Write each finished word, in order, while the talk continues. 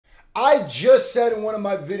I just said in one of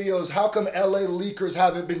my videos, how come LA leakers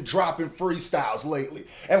haven't been dropping freestyles lately?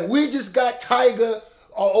 And we just got Tyga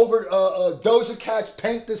over Doja Cat's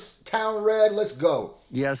Paint This Town Red. Let's go.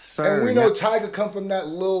 Yes, sir. And we know Tyga come from that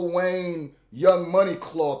Lil Wayne Young Money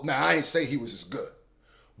cloth. Now, I ain't say he was as good.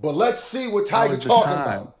 But let's see what Tyga's talking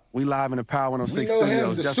about. We live in the Power 106 we know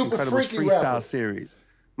studios. Him, the super freaky Freestyle rapper. Series.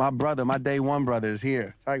 My brother, my day one brother is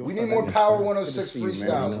here. Tyga, we need more Power 106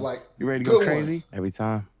 freestyles. Like, you ready to go crazy? Ones. Every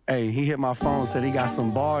time. Hey, he hit my phone, said he got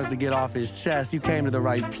some bars to get off his chest. You came to the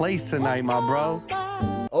right place tonight, my bro.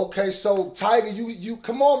 Okay, so Tyga, you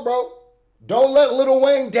come on, bro. Don't let Lil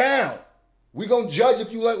Wayne down. We gonna judge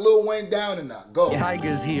if you let Lil Wayne down or not. Go.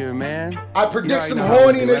 Tyga's here, man. I predict some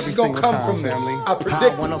horniness is gonna come from this. I predict.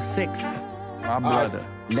 Power 106. My brother.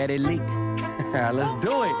 Let it leak. Let's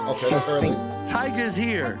do it. Okay, that's early. Tyga's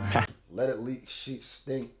here. Let it leak, sheet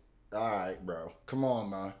stink. All right, bro. Come on,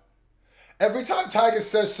 man. Every time Tyga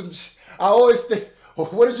says some, I always think,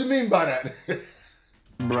 what did you mean by that?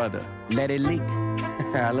 Brother. Let it leak.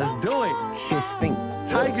 Let's do it. Shit stink.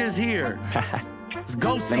 Tyga's here. Let's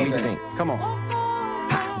go season. Come on.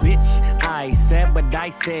 Ha, bitch, I said what I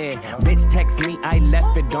said. Bitch, text me, I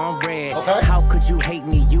left it on red. Okay. How could you hate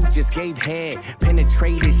me? You just gave head.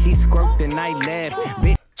 Penetrated, she squirted and I left.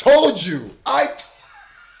 Bitch. Told you.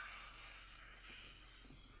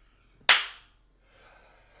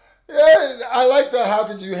 Yeah, I like that. How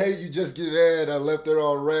could you hate? You just give head. I left it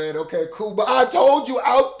on red. Okay, cool. But I told you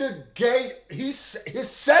out the gate, his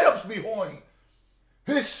setups be horny.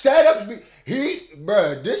 His setups be,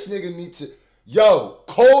 bruh, this nigga needs to,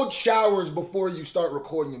 cold showers before you start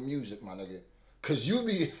recording your music, my nigga. Cause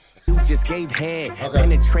you just gave head.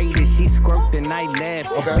 Penetrated, she squirted and I left.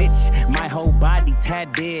 Bitch, my whole body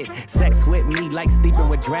tad dead. Sex with me like sleeping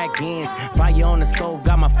with dragons. Fire on the stove,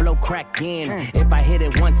 got my flow cracked in. If I hit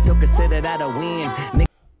it once, still consider that a win.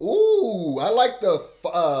 Ooh, I like the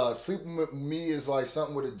sleeping with me is like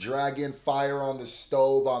something with a dragon, fire on the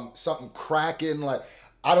stove, something cracking. Like,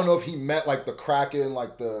 I don't know if he meant like the kraken,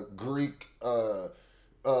 like the Greek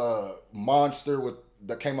monster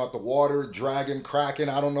that came out the water, dragon, kraken.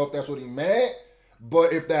 I don't know if that's what he meant,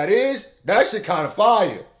 but if that is, that shit kind of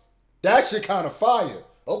fire. That shit kind of fire.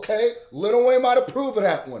 Okay, Lil Wayne might approve of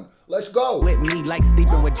that one. Let's go. With me like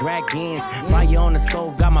sleeping with dragons. Fire on the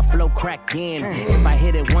stove, got my flow cracked in. If I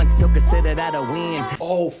hit it once, still consider that a win.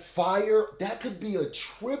 Oh, fire? That could be a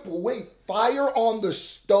triple. Wait, fire on the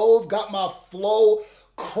stove, got my flow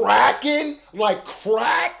cracking like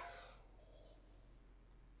crack?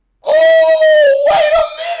 Oh, wait a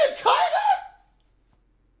minute, Tyga!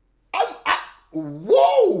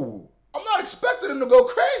 Whoa! I'm not expecting him to go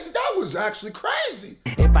crazy. That was actually crazy.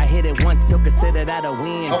 If I hit it once, still consider that a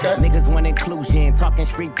win. Niggas want inclusion, talking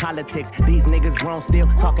street politics. These niggas grown still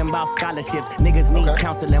talking about scholarships. Niggas need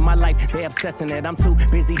counsel in my life, they obsessing it. I'm too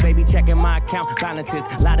busy, baby, checking my account balances.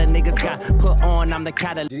 A lot of niggas got put on, I'm the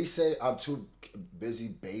catalyst. Did he say I'm too busy,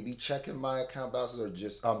 baby, checking my account balances, or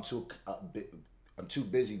just I'm too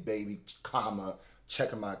busy, baby, comma,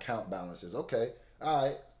 checking my account balances? Okay, all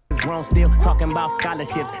right. Grown still talking about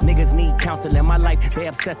scholarships. Niggas need counsel in my life, they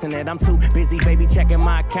obsessing it. I'm too busy, baby, checking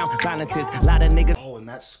my account balances. A lot of niggas. Oh, and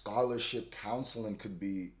that scholarship counseling could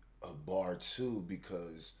be a bar too,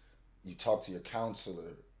 because you talk to your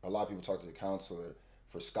counselor. A lot of people talk to the counselor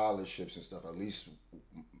for scholarships and stuff. At least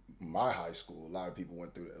my high school, a lot of people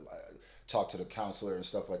went through it, like, talk to the counselor and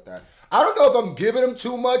stuff like that. I don't know if I'm giving them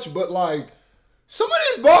too much, but like, some of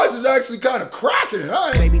these bars is actually kind of cracking,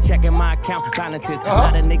 huh? Baby, checking my account balances. A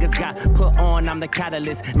lot of niggas got put on, I'm the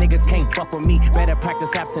catalyst. Niggas can't fuck with me, better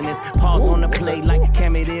practice abstinence. Pause on the play like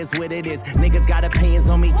Cam, it is what it is. Niggas got opinions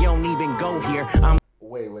on me, you don't even go here.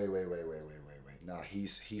 Wait. Nah,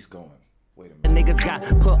 he's going. Wait a minute. Niggas got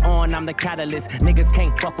put on, I'm the catalyst. Niggas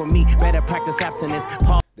can't fuck with me, better practice abstinence.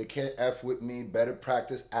 Pause. They can't F with me, better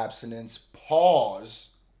practice abstinence. Pause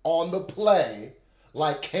on the play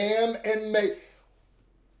like Cam and May.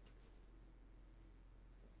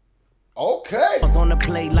 Okay. Pause on the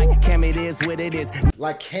play like Cam, it is what it is.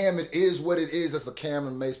 Like Cam, it is what it is. That's the Cam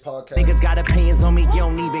and Mace podcast. Niggas got opinions on me, you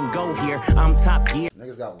don't even go here. I'm top gear.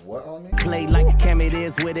 Niggas got what on me? Play like Cam, it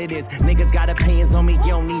is what it is. Niggas got opinions on me, you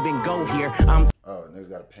don't even go here. Oh, niggas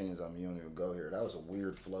got opinions on me, you don't even go here. That was a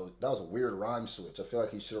weird flow. That was a weird rhyme switch. I feel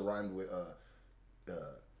like he should have rhymed with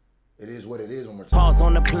it is what it is when we're talking. Pause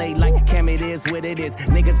on the play like Cam, it is what it is.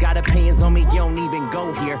 Niggas got opinions on me, you don't even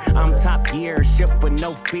go here. I'm top gear, shift with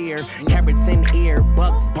no fear. Carrots in ear,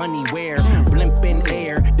 Bugs Bunny wear. Blimp in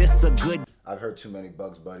air, this a good. I've heard too many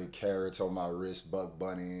Bugs Bunny carrots on my wrist, Bug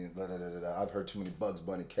Bunny, I've heard too many Bugs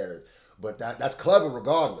Bunny carrots. But that's clever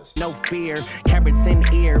regardless. No fear, carrots in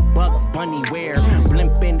ear, Bugs Bunny wear.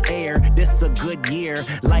 Blimp in air, was a good year.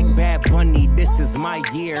 Like Bad Bunny, this is my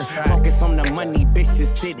year. Focus on the money, bitch,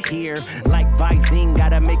 just sit here. Like Visine,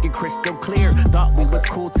 gotta make it crystal clear. Thought we was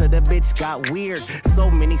cool till the bitch got weird. So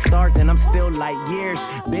many stars and I'm still like years.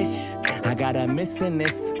 Bitch, I got a missing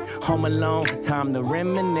this. Home alone, time to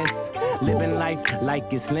reminisce. Living life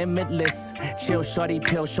like it's limitless. Chill, shorty,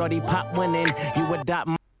 pill, shorty, pop winning. You adopt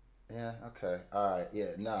my... Yeah, okay. All right,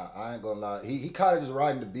 yeah, nah, I ain't gonna lie. He kind of just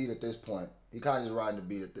riding the beat at this point. He had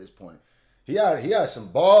some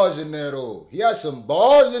bars in there, though.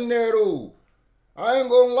 I ain't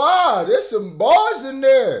gonna lie. There's some bars in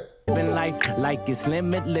there. Living life like it's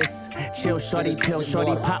limitless. Chill, shorty, pill,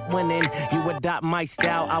 shorty, pop winning. You adopt my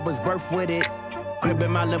style, I was birthed with it. Crib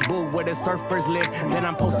in Malibu where the surfers live. Then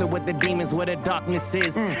I'm posted with the demons where the darkness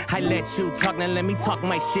is. I let you talk, now let me talk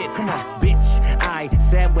my shit. Come on, bitch, I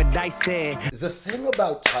said what I said. The thing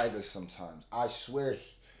about Tyga sometimes, I swear,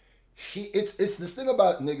 it's this thing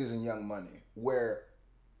about niggas and Young Money where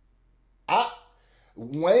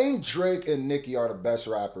Wayne, Drake, and Nicki are the best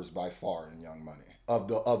rappers by far in Young Money. Of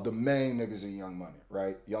the main niggas in Young Money,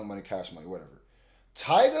 right? Young Money, Cash Money, whatever.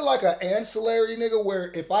 Tyga like an ancillary nigga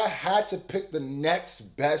where if I had to pick the next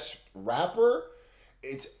best rapper,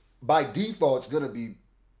 it's by default it's gonna be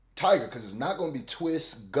Tyga because it's not gonna be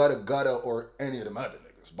Twist, Gutta, or any of them other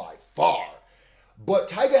niggas by far. But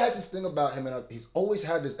Tyga has this thing about him, and he's always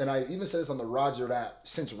had this, and I even said this on the Roger That,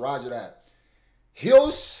 since Roger That.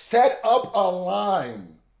 He'll set up a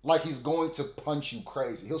line like he's going to punch you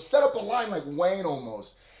crazy. He'll set up a line like Wayne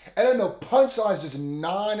almost. And then the punchline is just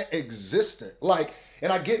non-existent. Like,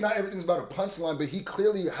 and I get not everything's about a punchline, but he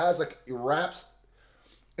clearly has like raps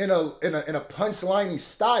in a punchliney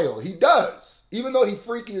style. He does. Even though he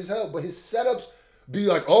freaky as hell, but his setups be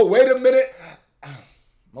like, oh, wait a minute.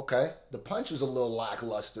 Okay, the punch was a little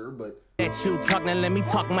lackluster, but... Let you talk, now let me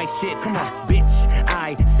talk my shit. Come on, bitch,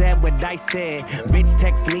 I said what I said. Bitch,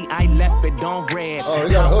 text me, I left it on red.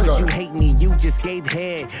 How could you hate me? You just gave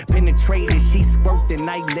head. Penetrated, she squirted, and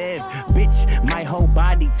I live. Bitch, my whole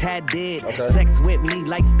body tatted. Okay. Sex with me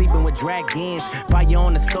like sleeping with dragons. Fire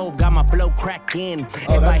on the stove, got my flow cracking.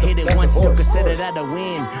 If I hit it once, still consider that a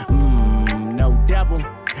win. No double.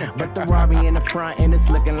 But the Rari in the front and it's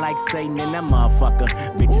looking like Satan in that motherfucker.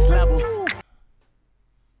 Bitches levels.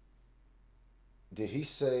 Did he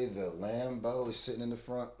say the Lambo is sitting in the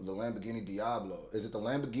front? The Lamborghini Diablo. Is it the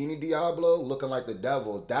Lamborghini Diablo looking like the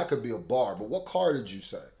devil? That could be a bar. But what car did you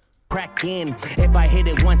say? Crack in. If I hit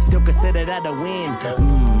it once, still consider that a win. Okay.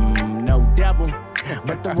 No devil.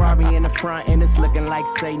 But the Rari in the front and it's looking like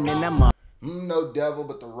Satan in that motherfucker. No devil,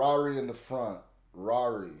 but the Rari in the front.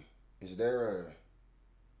 Rari. Is there a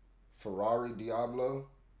Ferrari Diablo?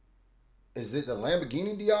 Is it the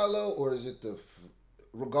Lamborghini Diablo or is it the...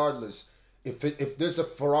 Regardless... If there's a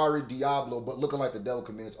Ferrari Diablo, but looking like the devil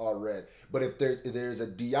could mean it's all red. But if there's a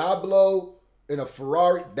Diablo in a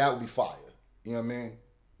Ferrari, that would be fire. You know what I mean?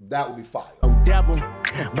 That would be fire. Oh, devil.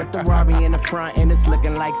 But the Rari in the front and it's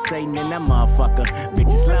looking like Satan in that motherfucker.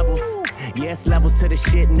 Bitches levels. Yes, levels to the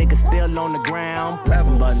shit. Nigga still on the ground.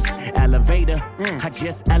 Pressing buttons. Elevator. I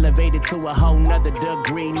just elevated to a whole nother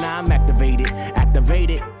degree. Now I'm activated.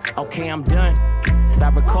 Okay, I'm done.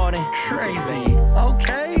 Stop recording. Crazy.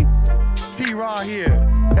 Okay. T-Raw here,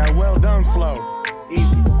 that well done flow.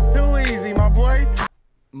 Easy. Too easy, my boy.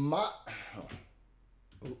 My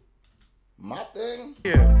thing?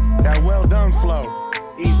 Yeah, that well done flow.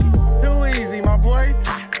 Easy. Too easy, my boy.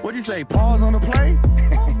 What'd you say, pause on the play?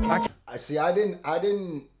 I see, I didn't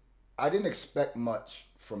expect much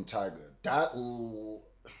from Tyga. That,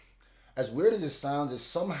 as weird as it sounds, is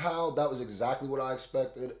somehow that was exactly what I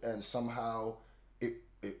expected, and somehow it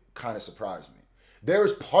kind of surprised me.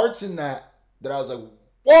 There's parts in that I was like,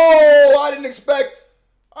 whoa, I didn't expect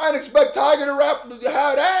Tyga to rap to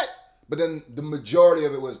have that. But then the majority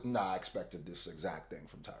of it was, nah, I expected this exact thing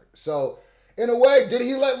from Tyga. So in a way, did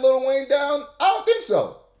he let Lil Wayne down? I don't think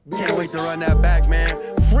so. Can't wait to run that back, man.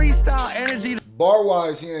 Freestyle energy. Bar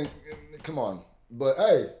wise, he ain't, come on. But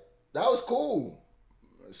hey, that was cool.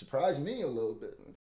 It surprised me a little bit.